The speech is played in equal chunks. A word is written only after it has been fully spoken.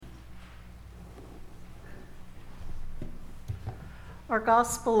Our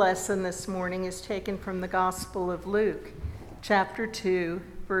gospel lesson this morning is taken from the Gospel of Luke, chapter 2,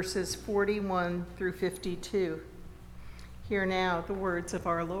 verses 41 through 52. Hear now the words of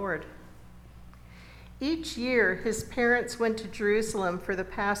our Lord. Each year, his parents went to Jerusalem for the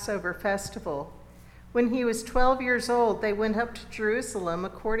Passover festival. When he was 12 years old, they went up to Jerusalem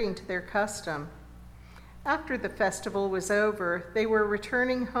according to their custom. After the festival was over, they were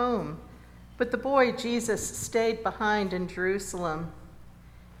returning home, but the boy Jesus stayed behind in Jerusalem.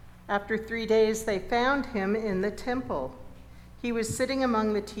 After 3 days, they found him in the temple. He was sitting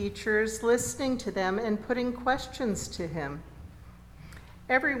among the teachers, listening to them and putting questions to him.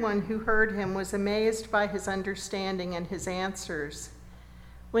 Everyone who heard him was amazed by his understanding and his answers.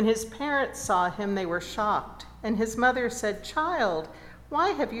 When his parents saw him, they were shocked, and his mother said, "Child,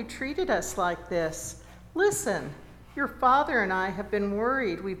 why have you treated us like this? Listen, your father and I have been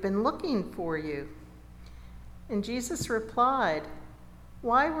worried. We've been looking for you." And Jesus replied,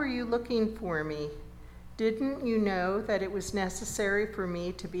 "Why were you looking for me? Didn't you know that it was necessary for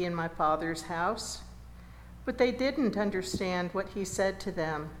me to be in my Father's house?" But they didn't understand what he said to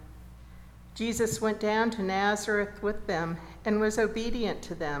them. Jesus went down to Nazareth with them and was obedient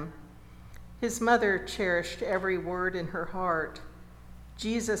to them. His mother cherished every word in her heart.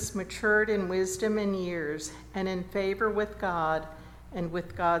 Jesus matured in wisdom and years and in favor with God and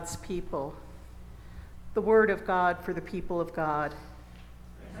with God's people. The word of God for the people of God.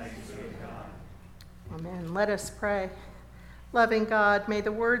 Thanks be to God. Amen. Let us pray. Loving God, may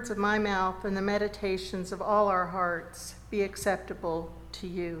the words of my mouth and the meditations of all our hearts be acceptable to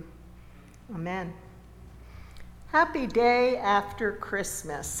you. Amen. Happy day after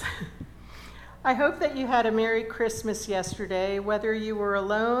Christmas. I hope that you had a Merry Christmas yesterday, whether you were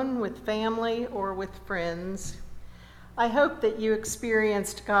alone, with family, or with friends. I hope that you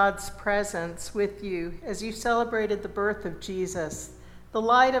experienced God's presence with you as you celebrated the birth of Jesus, the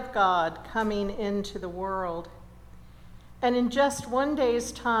light of God coming into the world. And in just one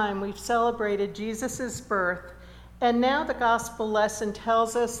day's time, we've celebrated Jesus' birth, and now the gospel lesson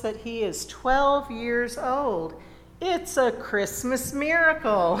tells us that he is 12 years old. It's a Christmas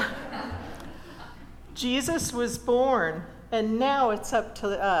miracle. Jesus was born, and now it's up to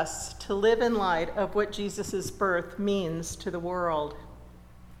us to live in light of what Jesus' birth means to the world.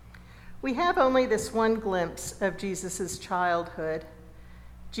 We have only this one glimpse of Jesus' childhood.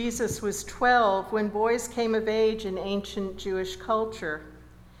 Jesus was 12 when boys came of age in ancient Jewish culture.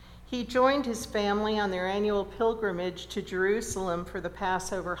 He joined his family on their annual pilgrimage to Jerusalem for the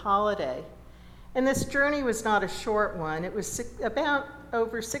Passover holiday. And this journey was not a short one. It was about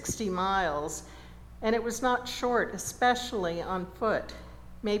over 60 miles, and it was not short, especially on foot,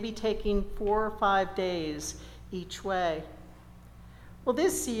 maybe taking 4 or 5 days each way. Well,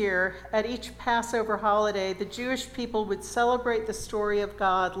 this year, at each Passover holiday, the Jewish people would celebrate the story of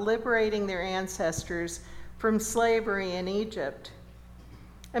God liberating their ancestors from slavery in Egypt.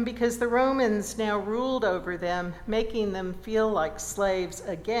 And because the Romans now ruled over them, making them feel like slaves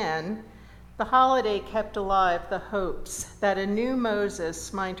again, the holiday kept alive the hopes that a new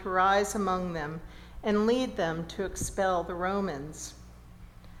Moses might arise among them and lead them to expel the Romans.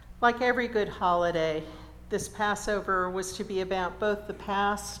 Like every good holiday, this Passover was to be about both the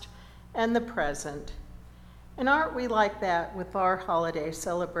past and the present. And aren't we like that with our holiday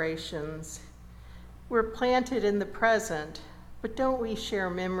celebrations? We're planted in the present, but don't we share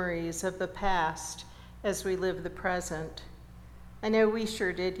memories of the past as we live the present? I know we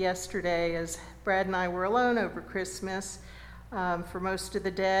sure did yesterday, as Brad and I were alone over Christmas for most of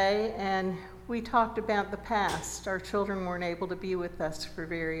the day, and we talked about the past. Our children weren't able to be with us for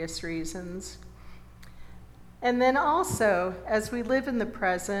various reasons. And then also, as we live in the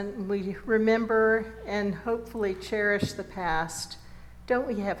present, we remember and hopefully cherish the past, don't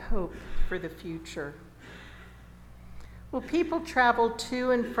we have hope for the future? Well, people traveled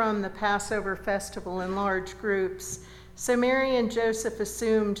to and from the Passover festival in large groups, so Mary and Joseph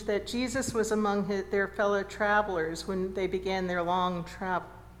assumed that Jesus was among their fellow travelers when they began their long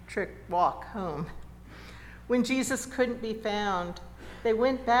walk home. When Jesus couldn't be found, they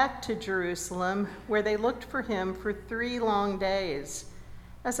went back to Jerusalem, where they looked for him for 3 long days.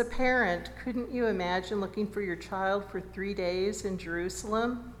 As a parent, couldn't you imagine looking for your child for 3 days in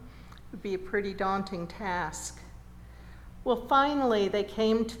Jerusalem? It would be a pretty daunting task. Well, finally, they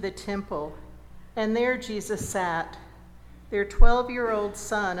came to the temple, and there Jesus sat, their 12-year-old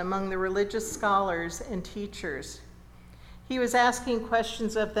son, among the religious scholars and teachers. He was asking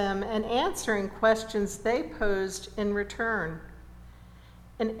questions of them and answering questions they posed in return.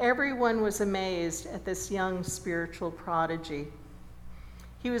 And everyone was amazed at this young spiritual prodigy.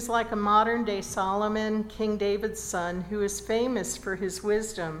 He was like a modern-day Solomon, King David's son, who is famous for his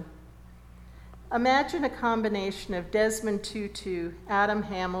wisdom. Imagine a combination of Desmond Tutu, Adam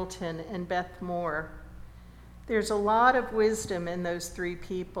Hamilton, and Beth Moore. There's a lot of wisdom in those three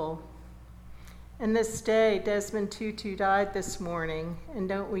people. And this day, Desmond Tutu died this morning, and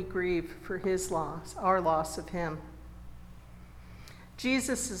don't we grieve for his loss, our loss of him.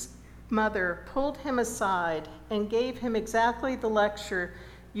 Jesus' mother pulled him aside and gave him exactly the lecture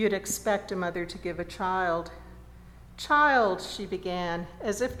you'd expect a mother to give a child. "Child," she began,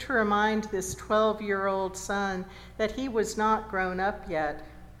 as if to remind this 12-year-old son that he was not grown up yet.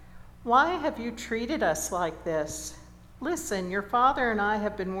 "Why have you treated us like this? Listen, your father and I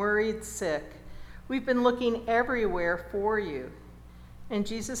have been worried sick. We've been looking everywhere for you." And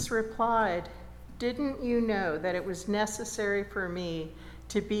Jesus replied, "Didn't you know that it was necessary for me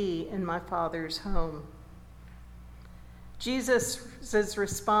to be in my Father's home?" Jesus'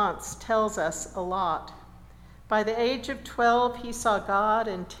 response tells us a lot. By the age of 12, he saw God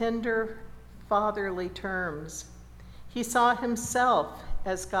in tender, fatherly terms. He saw himself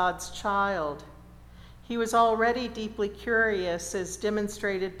as God's child. He was already deeply curious, as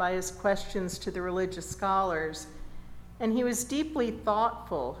demonstrated by his questions to the religious scholars, and he was deeply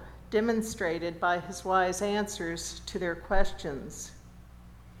thoughtful, demonstrated by his wise answers to their questions.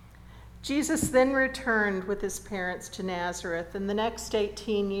 Jesus then returned with his parents to Nazareth, and the next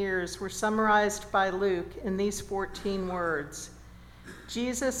 18 years were summarized by Luke in these 14 words.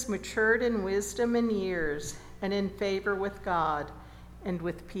 Jesus matured in wisdom and years and in favor with God and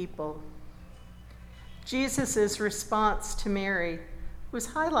with people. Jesus' response to Mary was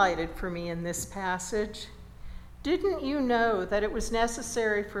highlighted for me in this passage. "Didn't you know that it was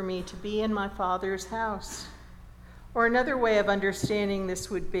necessary for me to be in my Father's house?" Or another way of understanding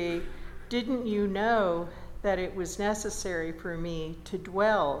this would be, "Didn't you know that it was necessary for me to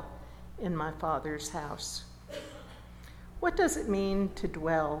dwell in my Father's house?" What does it mean to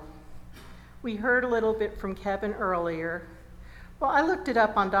dwell? We heard a little bit from Kevin earlier. Well, I looked it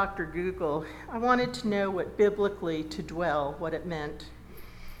up on Dr. Google. I wanted to know what biblically to dwell, what it meant.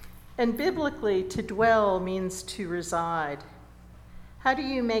 And biblically, to dwell means to reside. How do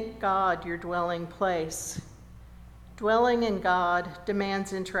you make God your dwelling place? Dwelling in God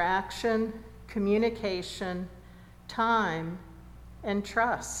demands interaction, communication, time, and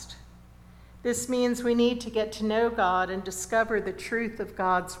trust. This means we need to get to know God and discover the truth of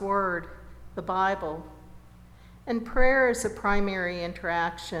God's Word, the Bible. And prayer is a primary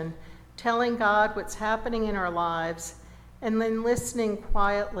interaction, telling God what's happening in our lives and then listening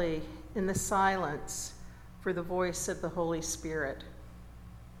quietly in the silence for the voice of the Holy Spirit.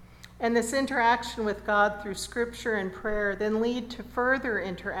 And this interaction with God through Scripture and prayer then lead to further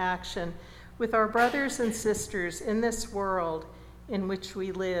interaction with our brothers and sisters in this world in which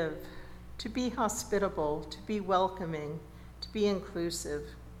we live, to be hospitable, to be welcoming, to be inclusive.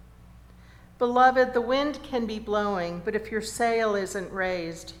 Beloved, the wind can be blowing, but if your sail isn't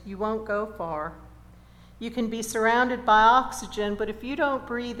raised, you won't go far. You can be surrounded by oxygen, but if you don't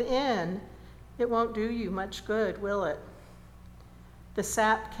breathe in, it won't do you much good, will it? The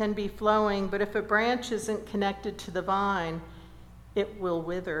sap can be flowing, but if a branch isn't connected to the vine, it will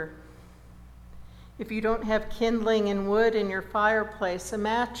wither. If you don't have kindling and wood in your fireplace, a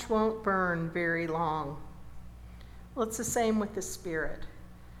match won't burn very long. Well, it's the same with the Spirit.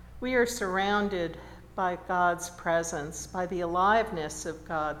 We are surrounded by God's presence, by the aliveness of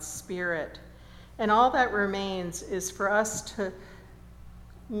God's Spirit. And all that remains is for us to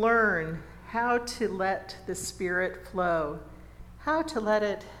learn how to let the Spirit flow, how to let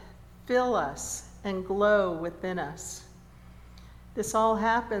it fill us and glow within us. This all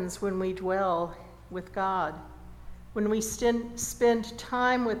happens when we dwell with God, when we spend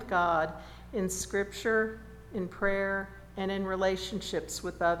time with God in Scripture, in prayer, and in relationships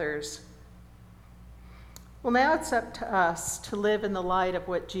with others. Well, now it's up to us to live in the light of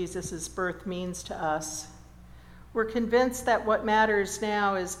what Jesus' birth means to us. We're convinced that what matters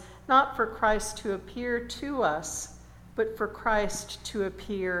now is not for Christ to appear to us, but for Christ to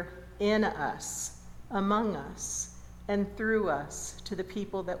appear in us, among us, and through us to the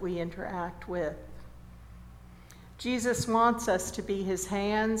people that we interact with. Jesus wants us to be his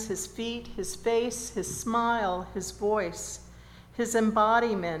hands, his feet, his face, his smile, his voice, his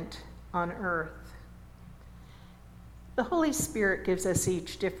embodiment on earth. The Holy Spirit gives us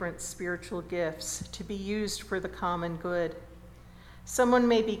each different spiritual gifts to be used for the common good. Someone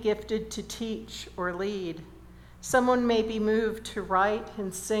may be gifted to teach or lead. Someone may be moved to write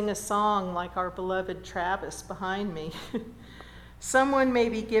and sing a song like our beloved Travis behind me. Someone may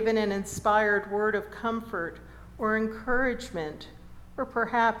be given an inspired word of comfort or encouragement, or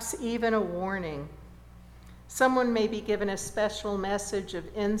perhaps even a warning. Someone may be given a special message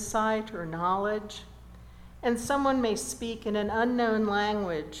of insight or knowledge, and someone may speak in an unknown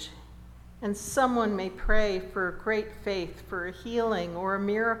language, and someone may pray for great faith for a healing or a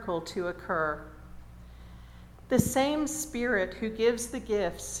miracle to occur. The same Spirit who gives the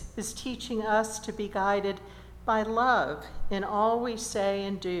gifts is teaching us to be guided by love in all we say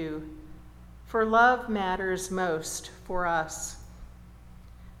and do, for love matters most for us.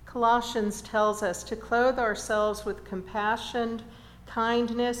 Colossians tells us to clothe ourselves with compassion,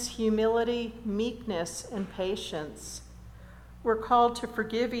 kindness, humility, meekness, and patience. We're called to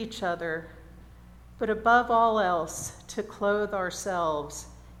forgive each other, but above all else, to clothe ourselves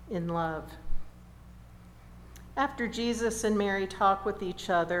in love. After Jesus and Mary talk with each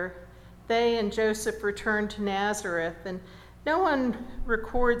other, they and Joseph return to Nazareth, and no one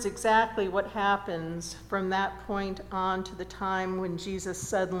records exactly what happens from that point on to the time when Jesus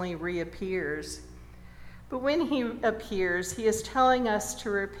suddenly reappears. But when he appears, he is telling us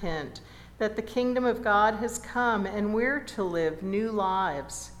to repent, that the kingdom of God has come and we're to live new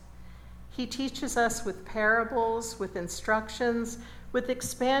lives. He teaches us with parables, with instructions, with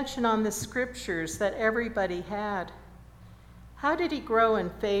expansion on the scriptures that everybody had. How did he grow in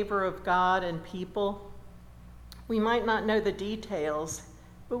favor of God and people? We might not know the details,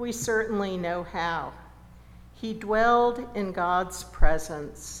 but we certainly know how. He dwelled in God's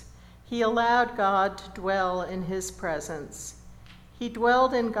presence. He allowed God to dwell in his presence. He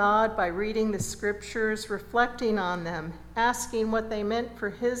dwelled in God by reading the scriptures, reflecting on them, asking what they meant for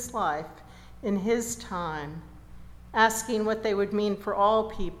his life in his time, asking what they would mean for all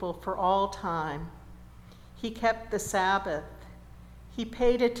people for all time. He kept the Sabbath. He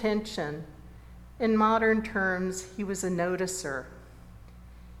paid attention. In modern terms, he was a noticer.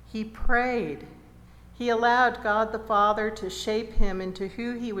 He prayed. He allowed God the Father to shape him into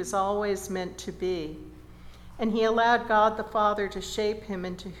who he was always meant to be. And he allowed God the Father to shape him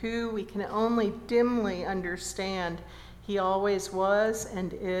into who we can only dimly understand he always was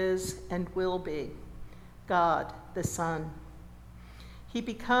and is and will be, God the Son. He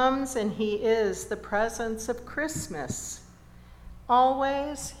becomes and he is the presence of Christmas,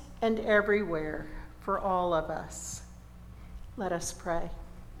 always and everywhere for all of us. Let us pray.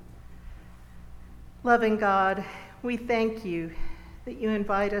 Loving God, we thank you that you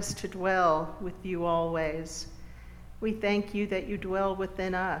invite us to dwell with you always. We thank you that you dwell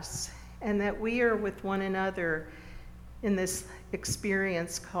within us and that we are with one another in this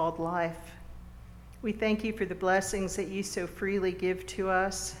experience called life. We thank you for the blessings that you so freely give to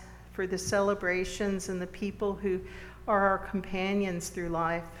us, for the celebrations and the people who are our companions through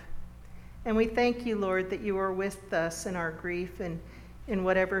life. And we thank you, Lord, that you are with us in our grief and in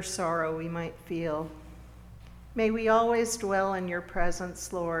whatever sorrow we might feel. May we always dwell in your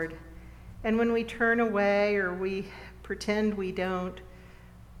presence, Lord. And when we turn away or we pretend we don't,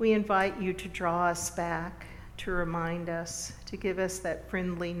 we invite you to draw us back, to remind us, to give us that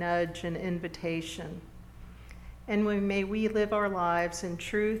friendly nudge and invitation. And may we live our lives in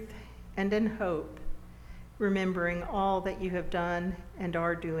truth and in hope, remembering all that you have done and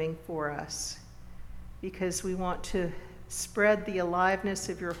are doing for us, because we want to spread the aliveness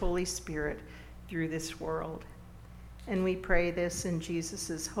of your Holy Spirit through this world. And we pray this in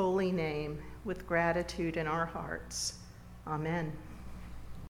Jesus' holy name with gratitude in our hearts. Amen.